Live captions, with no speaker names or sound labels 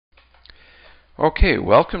Okay,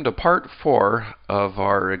 welcome to part 4 of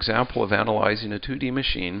our example of analyzing a 2D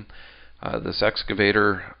machine, this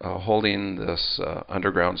excavator holding this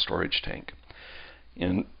underground storage tank.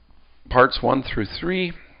 In parts 1 through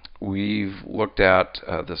 3, we've looked at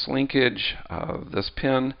this linkage, this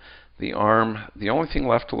pin, the arm. The only thing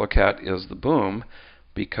left to look at is the boom,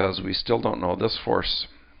 because we still don't know this force.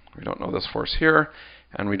 We don't know this force here,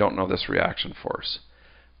 and we don't know this reaction force.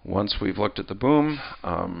 Once we've looked at the boom,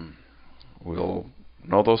 we'll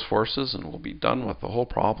know those forces and we'll be done with the whole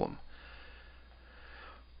problem.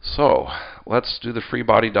 So let's do the free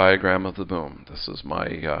body diagram of the boom. This is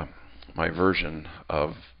my my version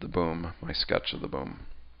of the boom, my sketch of the boom.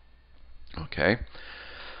 Okay.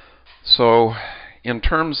 So in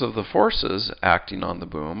terms of the forces acting on the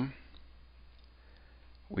boom,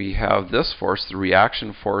 we have this force, the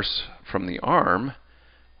reaction force from the arm,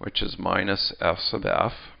 which is minus F sub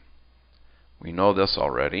F. We know this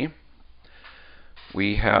already.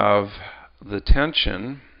 We have the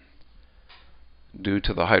tension due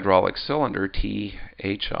to the hydraulic cylinder,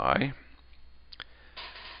 THI.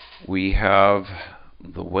 We have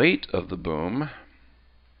the weight of the boom,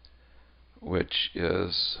 which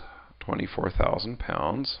is 24,000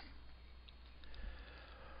 pounds.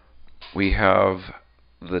 We have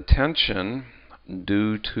the tension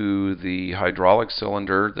due to the hydraulic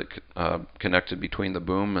cylinder that connected between the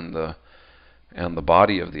boom and the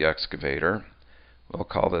body of the excavator. We'll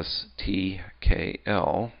call this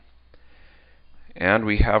TKL. And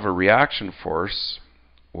we have a reaction force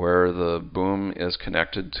where the boom is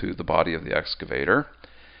connected to the body of the excavator,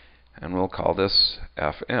 and we'll call this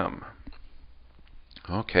FM.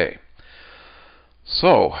 Okay.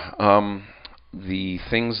 So, the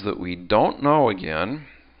things that we don't know again,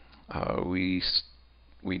 we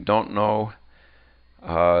don't know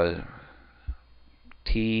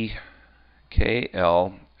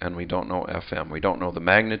TKL, and we don't know FM. We don't know the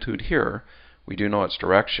magnitude here. We do know its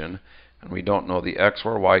direction, and we don't know the X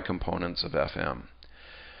or Y components of FM.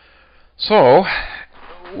 So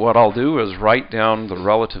what I'll do is write down the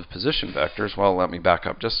relative position vectors. Well, let me back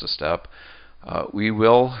up just a step. We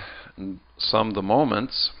will sum the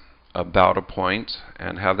moments about a point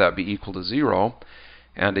and have that be equal to 0.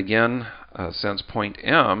 And again, since point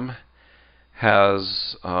M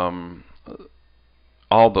has all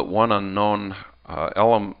but one unknown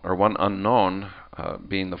element, or one unknown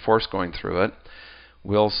being the force going through it,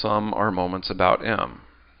 we'll sum our moments about M.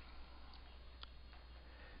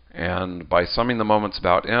 And by summing the moments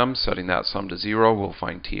about M, setting that sum to 0, we'll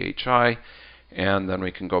find THI, and then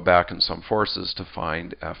we can go back and sum forces to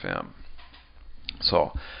find FM.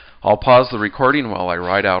 So I'll pause the recording while I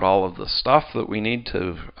write out all of the stuff that we need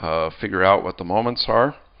to figure out what the moments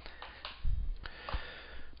are.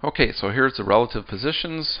 Okay, so here's the relative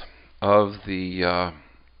positions of the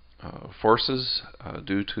forces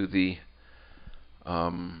due to the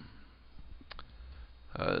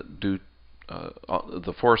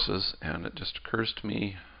the forces, and it just occurs to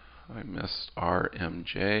me I missed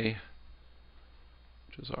RMJ,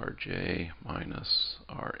 which is RJ minus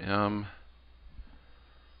RM,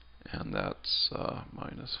 and that's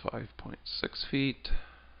minus 5.6 feet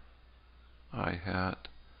I hat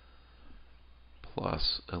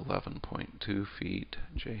plus 11.2 feet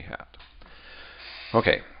J hat.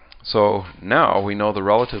 Okay, so now we know the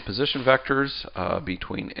relative position vectors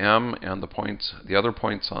between M and the other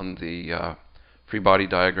points on the free body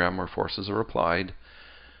diagram where forces are applied.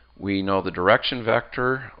 We know the direction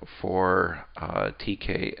vector for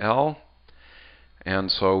TKL,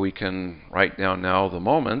 and so we can write down now the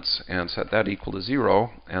moments and set that equal to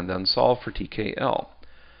 0 and then solve for TKL.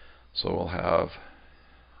 So we'll have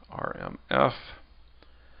RMF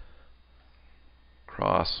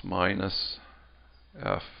cross minus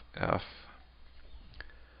FF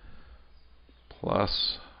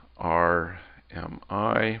plus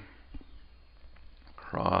RMI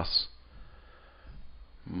cross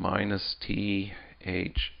minus THI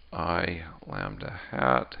lambda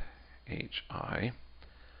hat HI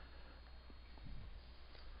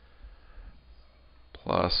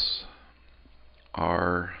plus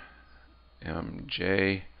RMJ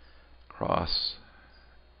cross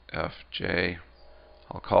FJ.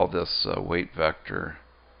 I'll call this weight vector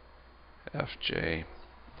FJ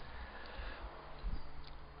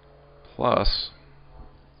plus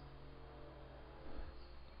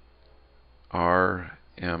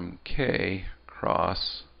RMK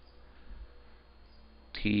cross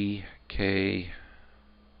TKL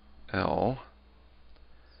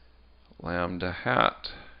lambda hat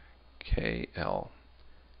KL,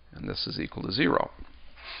 and this is equal to 0.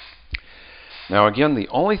 Now again, the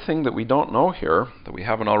only thing that we don't know here, that we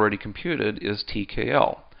haven't already computed, is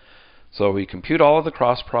TKL. So we compute all of the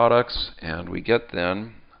cross products, and we get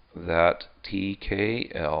then that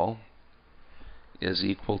TKL is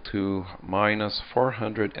equal to minus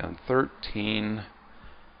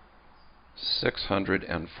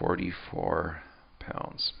 413,644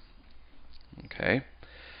 pounds. Okay.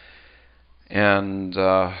 And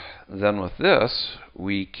then with this,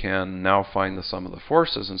 we can now find the sum of the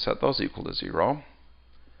forces and set those equal to 0.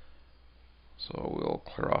 So we'll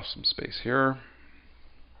clear off some space here.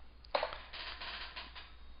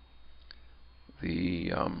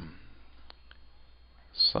 The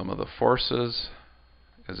sum of the forces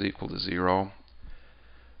is equal to 0.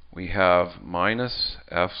 We have minus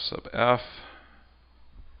F sub F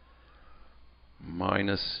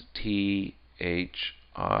minus T H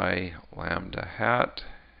I lambda hat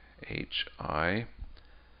H I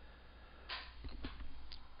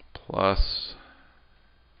plus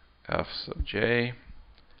F sub j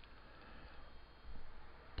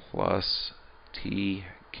plus T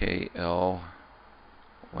K L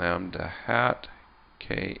lambda hat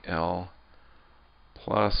KL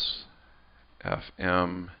plus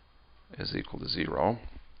Fm is equal to 0.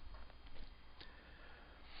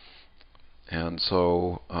 And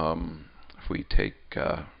so if we take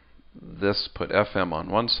this, put Fm on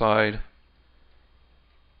one side,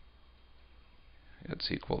 it's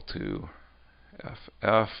equal to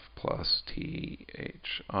Ff plus Thi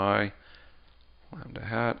lambda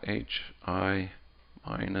hat Hi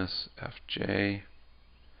minus Fj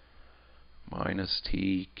minus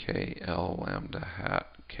TKL lambda hat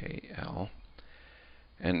KL.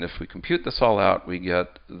 And if we compute this all out, we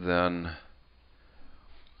get then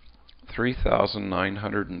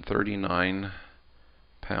 3,939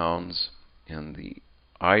 pounds in the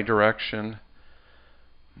I direction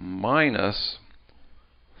minus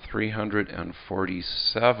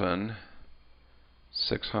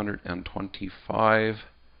 347,625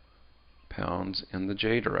 pounds in the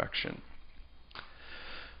J direction.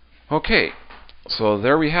 Okay, so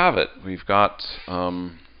there we have it. We've got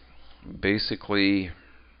basically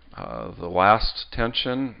the last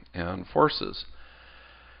tension and forces.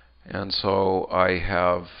 And so I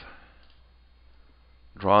have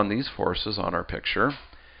drawn these forces on our picture,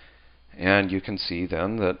 and you can see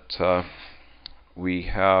then that we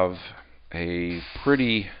have a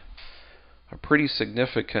pretty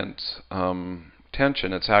significant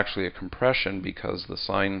tension. It's actually a compression because the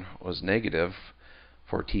sign was negative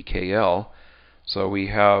for TKL. So we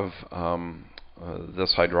have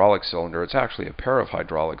this hydraulic cylinder. It's actually a pair of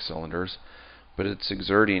hydraulic cylinders, but it's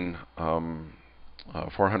exerting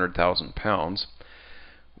 400,000 pounds.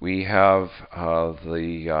 We have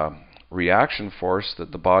the reaction force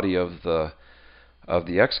that the body of the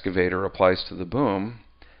excavator applies to the boom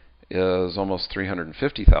is almost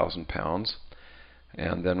 350,000 pounds.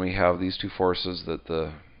 And then we have these two forces that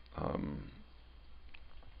the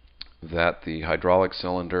hydraulic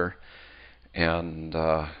cylinder and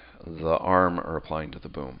the arm are applying to the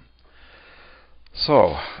boom.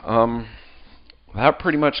 So that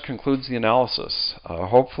pretty much concludes the analysis.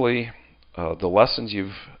 Hopefully the lessons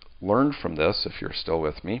you've learned from this, if you're still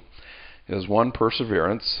with me, is one,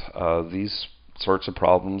 perseverance. These sorts of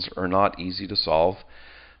problems are not easy to solve.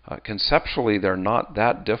 Conceptually, they're not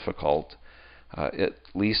that difficult, at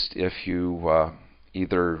least if you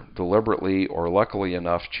either deliberately or luckily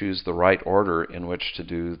enough choose the right order in which to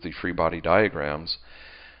do the free body diagrams.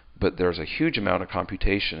 But there's a huge amount of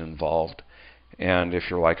computation involved. And if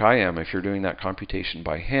you're like I am, if you're doing that computation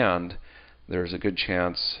by hand, there's a good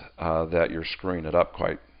chance that you're screwing it up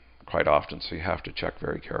quite often, so you have to check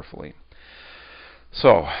very carefully.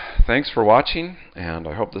 So, thanks for watching, and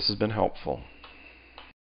I hope this has been helpful.